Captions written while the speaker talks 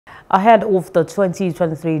Ahead of the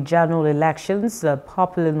 2023 general elections, the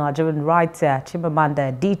popular Nigerian writer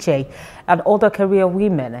Chimamanda Adichie and other career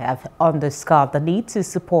women have underscored the need to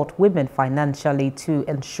support women financially to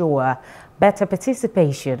ensure better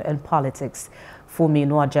participation in politics. Fumi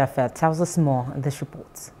Nwajefe tells us more in this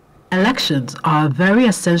report. Elections are a very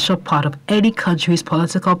essential part of any country's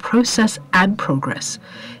political process and progress.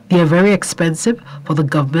 They are very expensive for the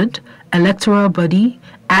government, electoral body,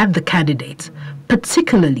 and the candidates,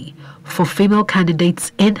 particularly for female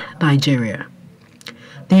candidates in Nigeria.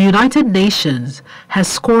 The United Nations has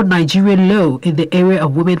scored Nigeria low in the area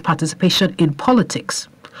of women participation in politics.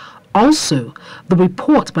 Also, the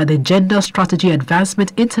report by the Gender Strategy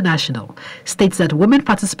Advancement International states that women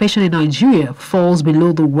participation in Nigeria falls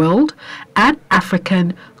below the world and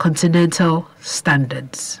African continental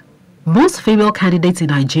standards. Most female candidates in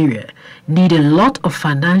Nigeria need a lot of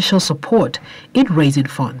financial support in raising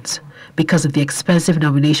funds because of the expensive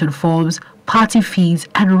nomination forms, party fees,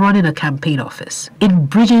 and running a campaign office. In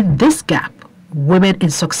bridging this gap, Women in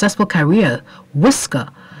Successful Career, Whisker,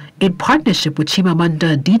 in partnership with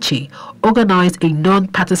Chimamanda Adichie, organized a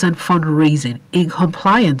non-partisan fundraising in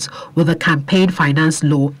compliance with the campaign finance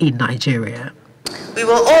law in Nigeria. We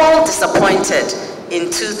were all disappointed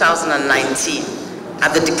in 2019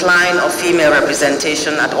 at the decline of female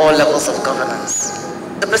representation at all levels of governance.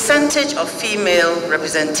 The percentage of female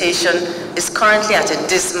representation is currently at a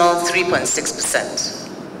dismal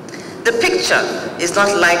 3.6%. The picture is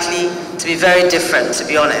not likely to be very different, to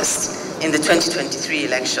be honest, in the 2023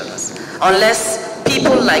 elections, unless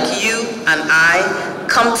people like you and I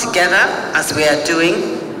come together, as we are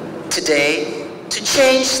doing today, to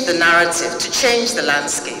change the narrative, to change the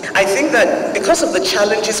landscape. I think that because of the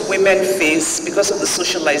challenges women face, because of the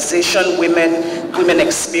socialization women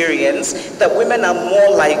experience, that women are more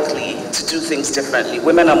likely to do things differently.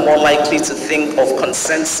 Women are more likely to think of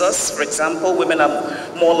consensus, for example. Women are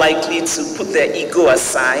more likely to put their ego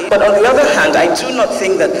aside. But on the other hand, I do not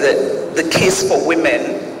think that the case for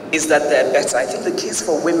women is that they're better. I think the case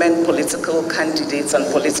for women political candidates and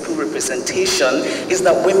political representation is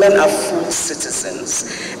that women are full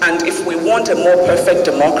citizens. And if we want a more perfect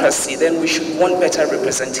democracy, then we should want better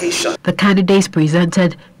representation. The candidates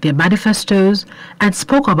presented their manifestos and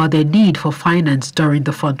spoke about their need for finance during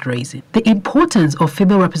the fundraising. The importance of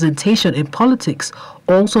female representation in politics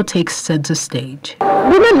also takes center stage.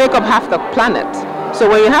 Women make up half the planet. So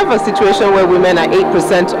when you have a situation where women are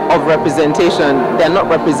 8% of representation, they're not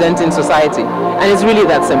representing society. And it's really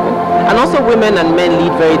that simple. And also women and men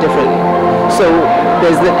lead very differently. So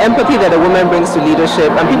there's the empathy that a woman brings to leadership,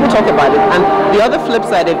 and people talk about it. And the other flip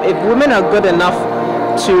side, if women are good enough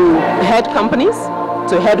to head companies,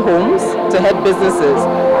 to head homes, to head businesses,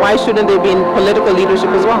 why shouldn't they be in political leadership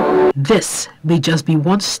as well? This may just be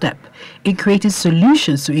one step in creating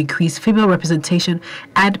solutions to increase female representation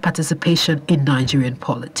and participation in Nigerian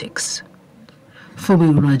politics.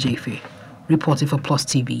 Fumi Nwajefe, reporting for Plus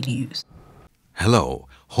TV News. Hello,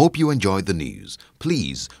 hope you enjoyed the news.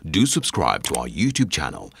 Please do subscribe to our YouTube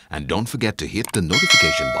channel and don't forget to hit the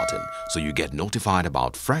notification button so you get notified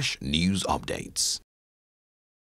about fresh news updates.